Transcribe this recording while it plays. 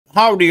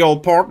Howdy,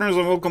 old partners,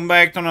 and welcome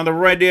back to another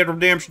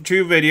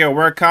Rdr2 video.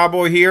 We're a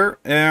cowboy here,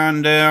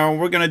 and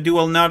we're gonna do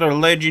another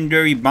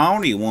legendary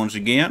bounty once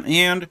again.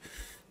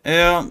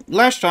 And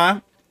last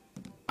time,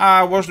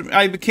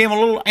 I became a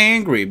little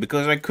angry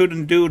because I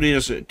couldn't do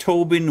this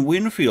Tobin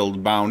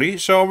Winfield bounty.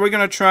 So we're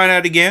gonna try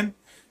that again.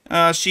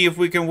 See if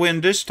we can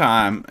win this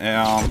time.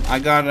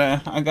 I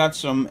got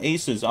some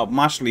aces up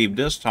my sleeve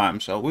this time,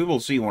 so we will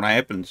see what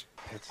happens.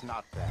 It's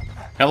not them.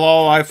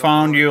 Hello, I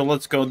found you.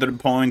 Let's go to the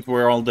point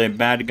where all the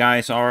bad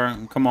guys are.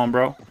 Come on,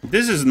 bro.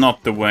 This is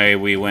not the way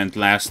we went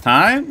last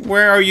time.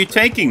 Where are you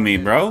taking me,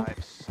 bro?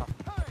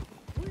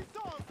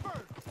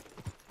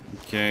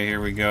 Okay, here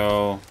we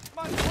go.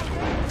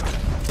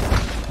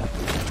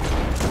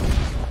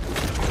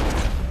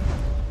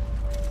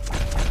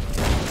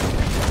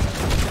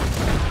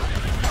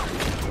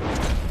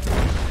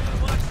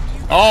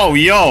 Oh,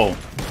 yo.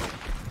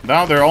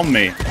 Now they're on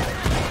me.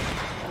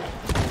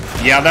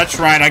 Yeah, that's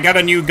right. I got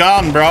a new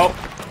gun, bro.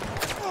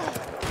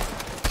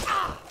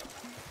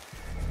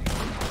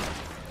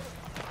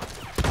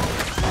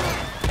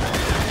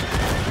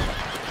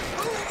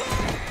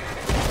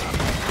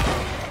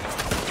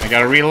 I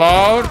gotta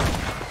reload.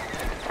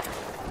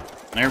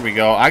 There we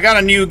go. I got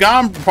a new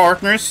gun,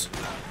 partners.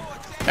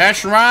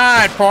 That's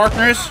right,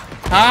 partners.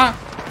 Huh?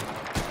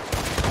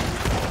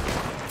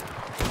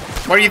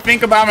 What do you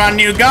think about my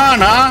new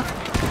gun, huh?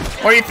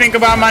 What do you think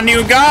about my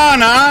new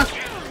gun, huh?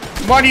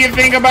 What do you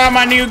think about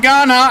my new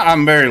gun, huh?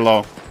 I'm very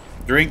low.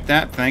 Drink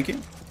that, thank you.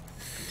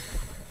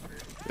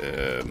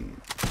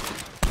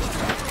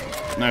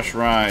 That's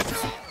right.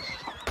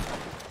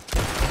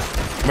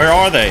 Where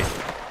are they?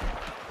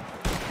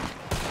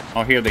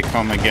 Oh, here they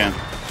come again.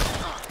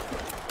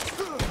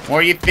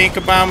 What do you think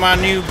about my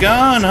new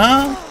gun,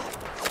 huh?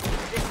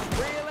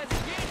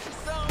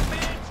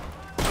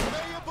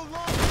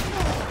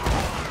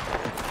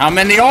 How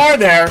many are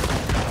there?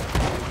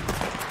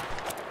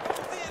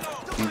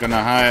 I'm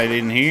gonna hide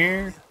in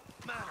here.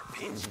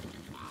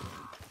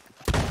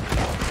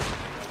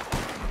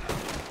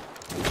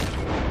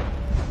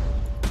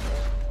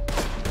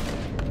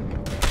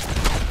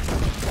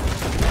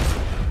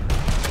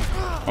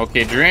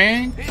 Okay,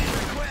 drink.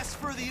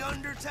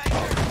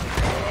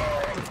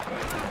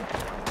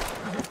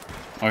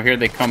 Oh, here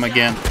they come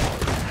again.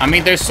 I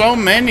mean, there's so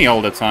many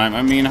all the time.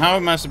 I mean, how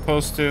am I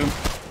supposed to...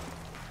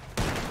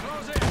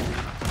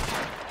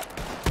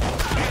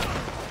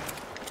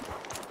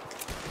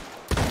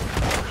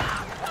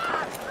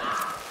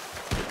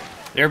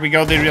 There we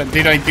go.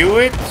 Did I do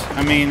it?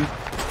 I mean...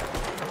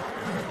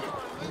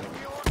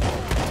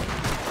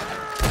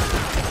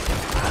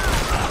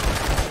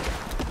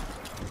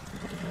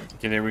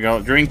 Okay, there we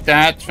go. Drink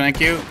that. Thank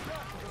you.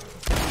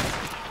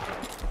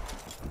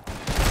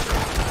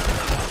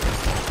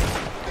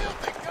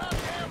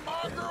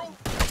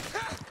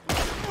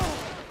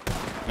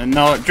 And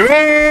no,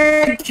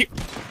 drink!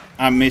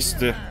 I missed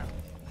the...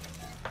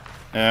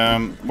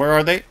 where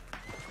are they?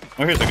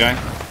 Oh, here's a guy.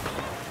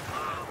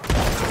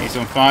 He's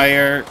on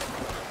fire.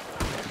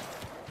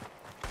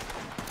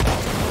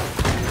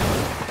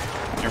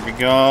 There we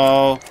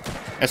go.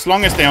 As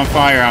long as they're on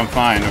fire, I'm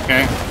fine,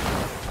 okay?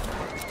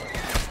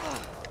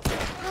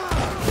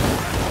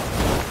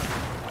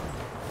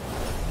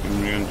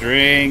 I'm gonna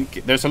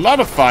drink. There's a lot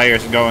of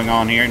fires going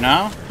on here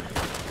now.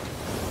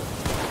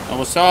 Oh,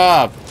 what's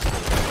up?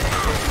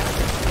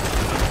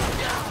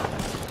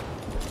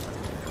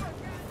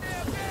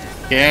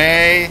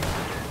 Okay.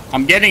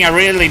 I'm getting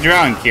really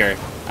drunk here.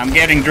 I'm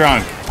getting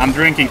drunk. I'm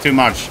drinking too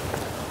much.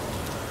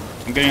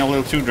 I'm getting a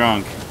little too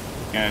drunk.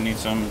 Yeah, I need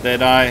some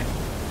Deadeye.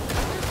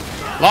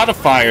 A lot of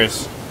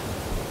fires.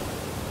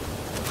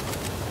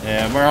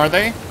 Where are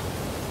they?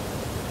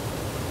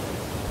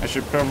 I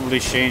should probably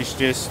change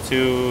this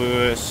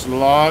to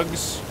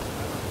slugs.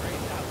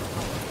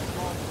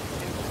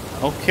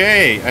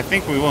 Okay, I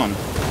think we won.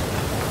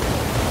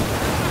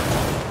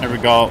 There we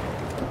go.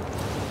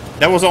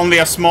 That was only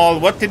a small...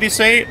 What did he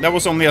say? That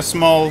was only a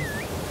small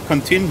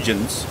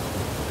contingent.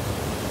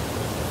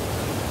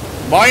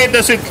 Why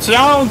does it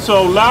sound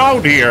so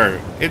loud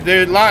here?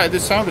 The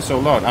sound is so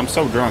loud. I'm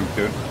so drunk,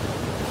 dude.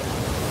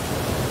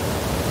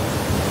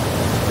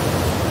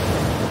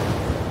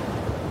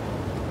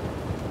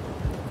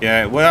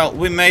 Yeah, well,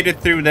 we made it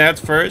through that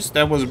first.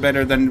 That was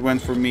better than it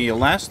went for me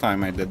last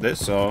time I did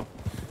this, so...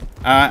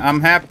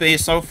 I'm happy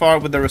so far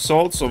with the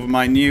results of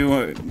my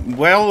new,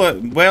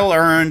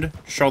 well-earned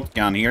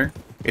shotgun here.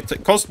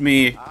 It cost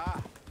me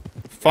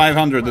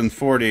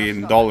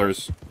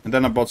 $540, and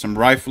then I bought some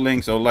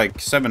rifling, so like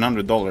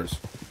 $700.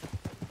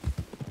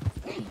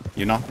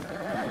 You know?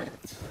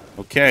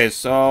 Okay,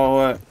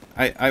 so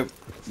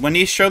when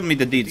he showed me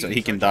the deeds,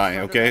 he can die.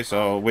 Okay,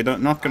 so we're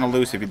not gonna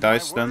lose if he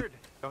dies then.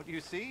 Don't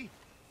you see?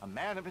 A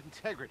man of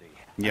integrity.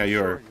 Yeah,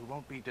 you are. You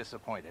won't be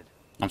disappointed.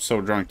 I'm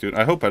so drunk, dude.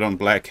 I hope I don't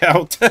black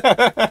out.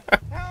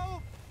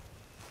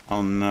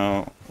 Oh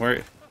no.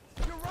 Where?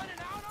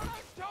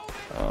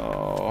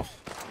 Oh.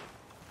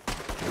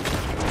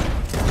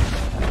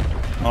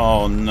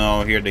 Oh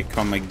no, here they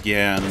come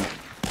again.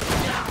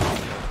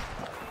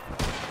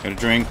 Gotta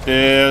drink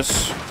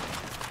this.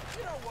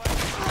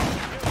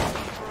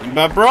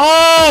 But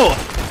bro!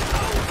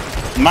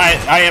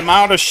 I am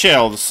out of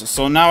shells,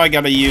 so now I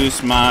gotta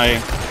use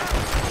my...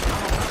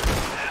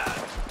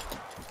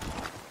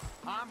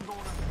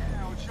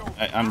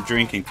 I'm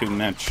drinking too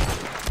much.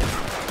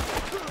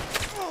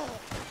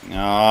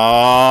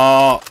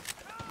 Oh!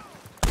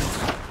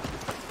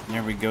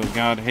 There we go,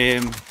 got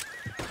him.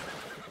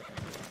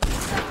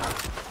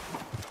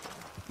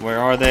 Where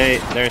are they?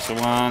 There's the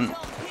one.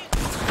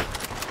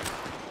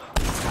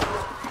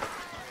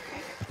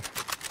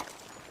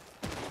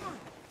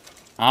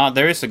 Ah,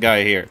 there is a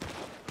guy here.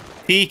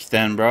 Peek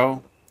then,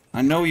 bro.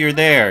 I know you're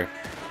there.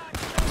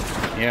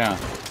 Yeah.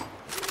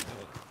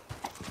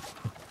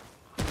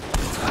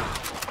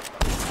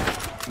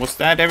 Was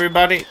that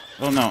everybody?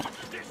 Oh no.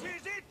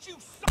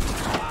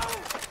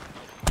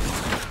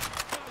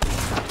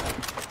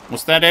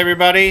 Was that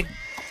everybody?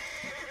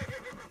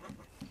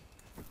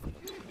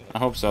 I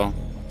hope so.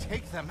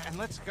 Take them and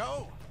let's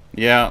go.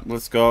 Yeah,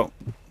 let's go.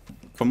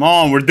 Come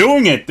on, we're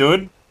doing it,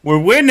 dude. We're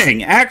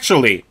winning,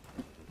 actually.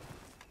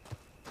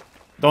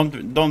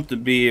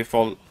 Don't be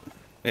full.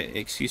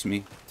 Excuse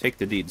me. Take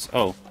the deeds.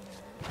 Oh.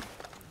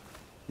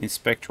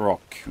 Inspect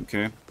rock.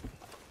 Okay.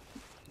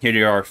 Here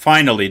you are.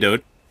 Finally,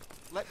 dude.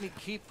 Let me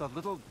keep the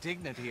little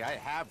dignity I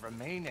have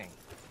remaining.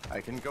 I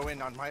can go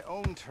in on my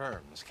own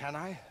terms, can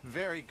I?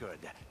 Very good.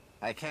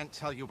 I can't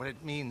tell you what it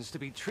means to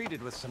be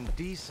treated with some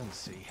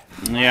decency.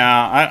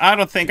 Yeah, I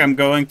don't think I'm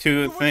going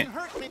to.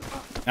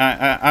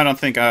 I don't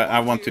think I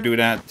want to do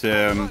that.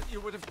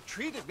 You would have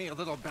treated me a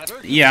little better.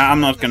 Yeah,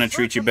 I'm not gonna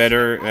treat you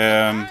better.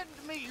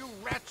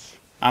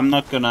 I'm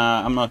not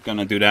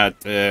gonna do that.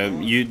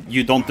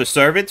 You don't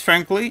deserve it,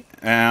 frankly.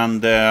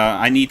 And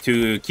I need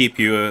to keep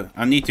you.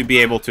 I need to be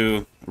able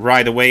to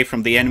ride away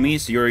from the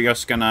enemies. You're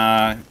just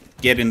gonna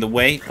get in the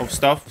way of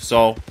stuff.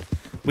 So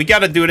we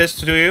gotta do this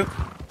to you.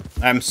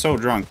 I'm so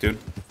drunk, dude.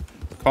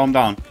 Calm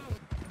down.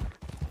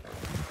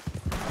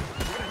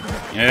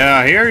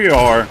 Yeah, here you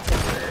are.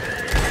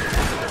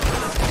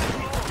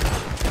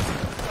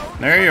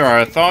 There you are.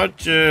 I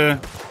thought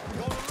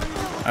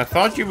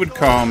you would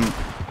come.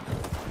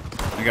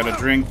 I gotta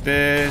drink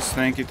this.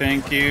 Thank you,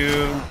 thank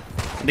you.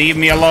 Leave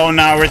me alone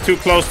now. We're too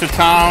close to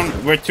town.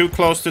 We're too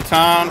close to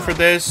town for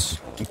this.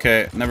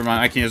 Okay, never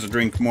mind. I can just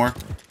drink more.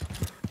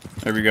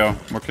 There we go.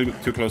 We're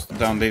too close to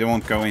town. They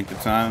won't go into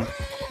town.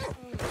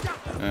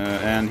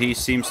 And he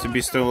seems to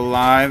be still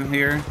alive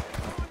here.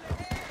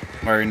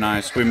 Very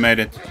nice. We made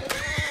it.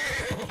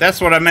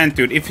 That's what I meant,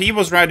 dude. If he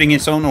was riding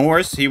his own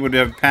horse, he would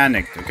have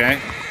panicked, okay?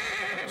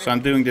 So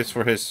I'm doing this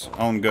for his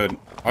own good.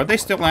 Are they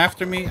still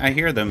after me? I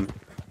hear them.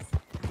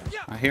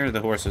 I hear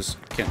the horses.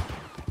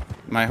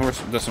 My horse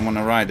doesn't want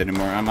to ride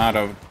anymore. I'm out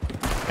of...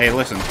 Hey,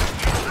 listen.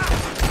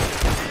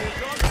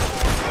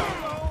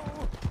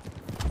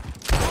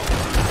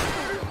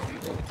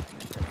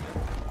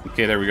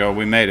 Okay, there we go.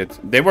 We made it.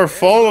 They were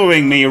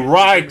following me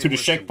right to the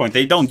checkpoint.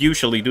 They don't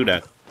usually do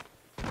that.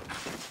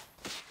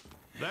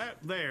 That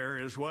there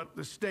is what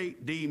the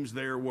state deems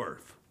they're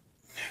worth.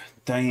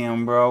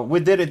 Damn, bro. We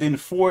did it in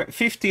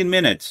 15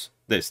 minutes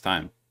this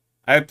time.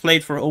 I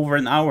played for over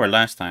an hour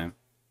last time.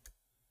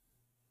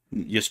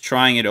 Just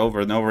trying it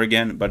over and over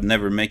again, but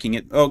never making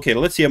it. Okay,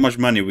 let's see how much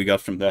money we got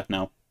from that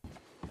now.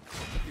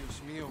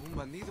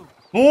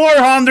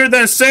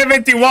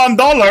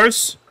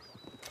 $471?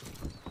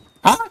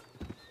 Huh?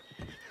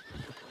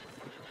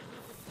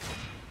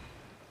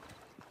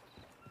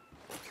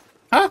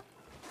 Huh?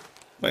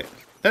 Wait,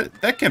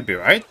 that can't be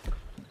right.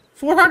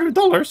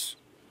 $400?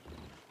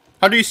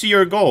 How do you see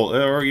your gold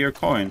or your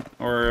coin?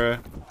 Or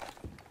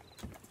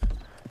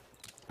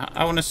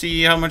I want to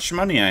see how much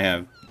money I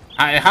have.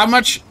 How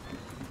much?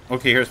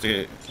 Okay, here's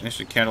the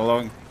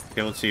catalog.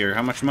 Okay, let's see here.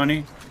 How much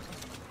money?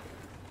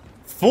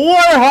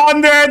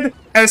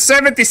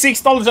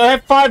 $476. I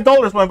have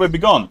 $5 when we be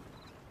gone.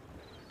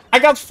 I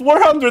got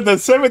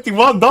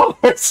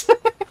 $471.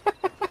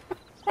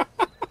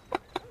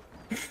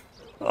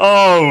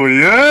 Oh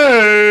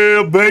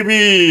yeah,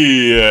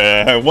 baby!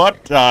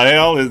 What the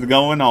hell is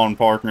going on,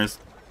 partners?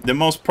 The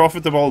most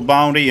profitable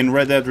bounty in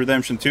Red Dead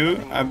Redemption 2,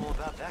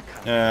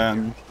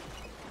 and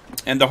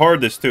the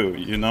hardest too.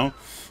 You know,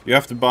 you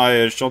have to buy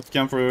a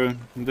shotgun for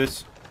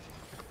this.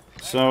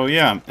 So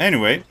yeah.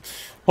 Anyway,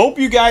 hope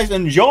you guys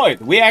enjoyed.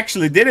 We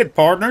actually did it,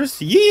 partners.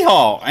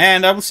 Yeehaw!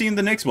 And I will see you in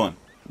the next one.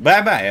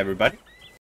 Bye bye, everybody.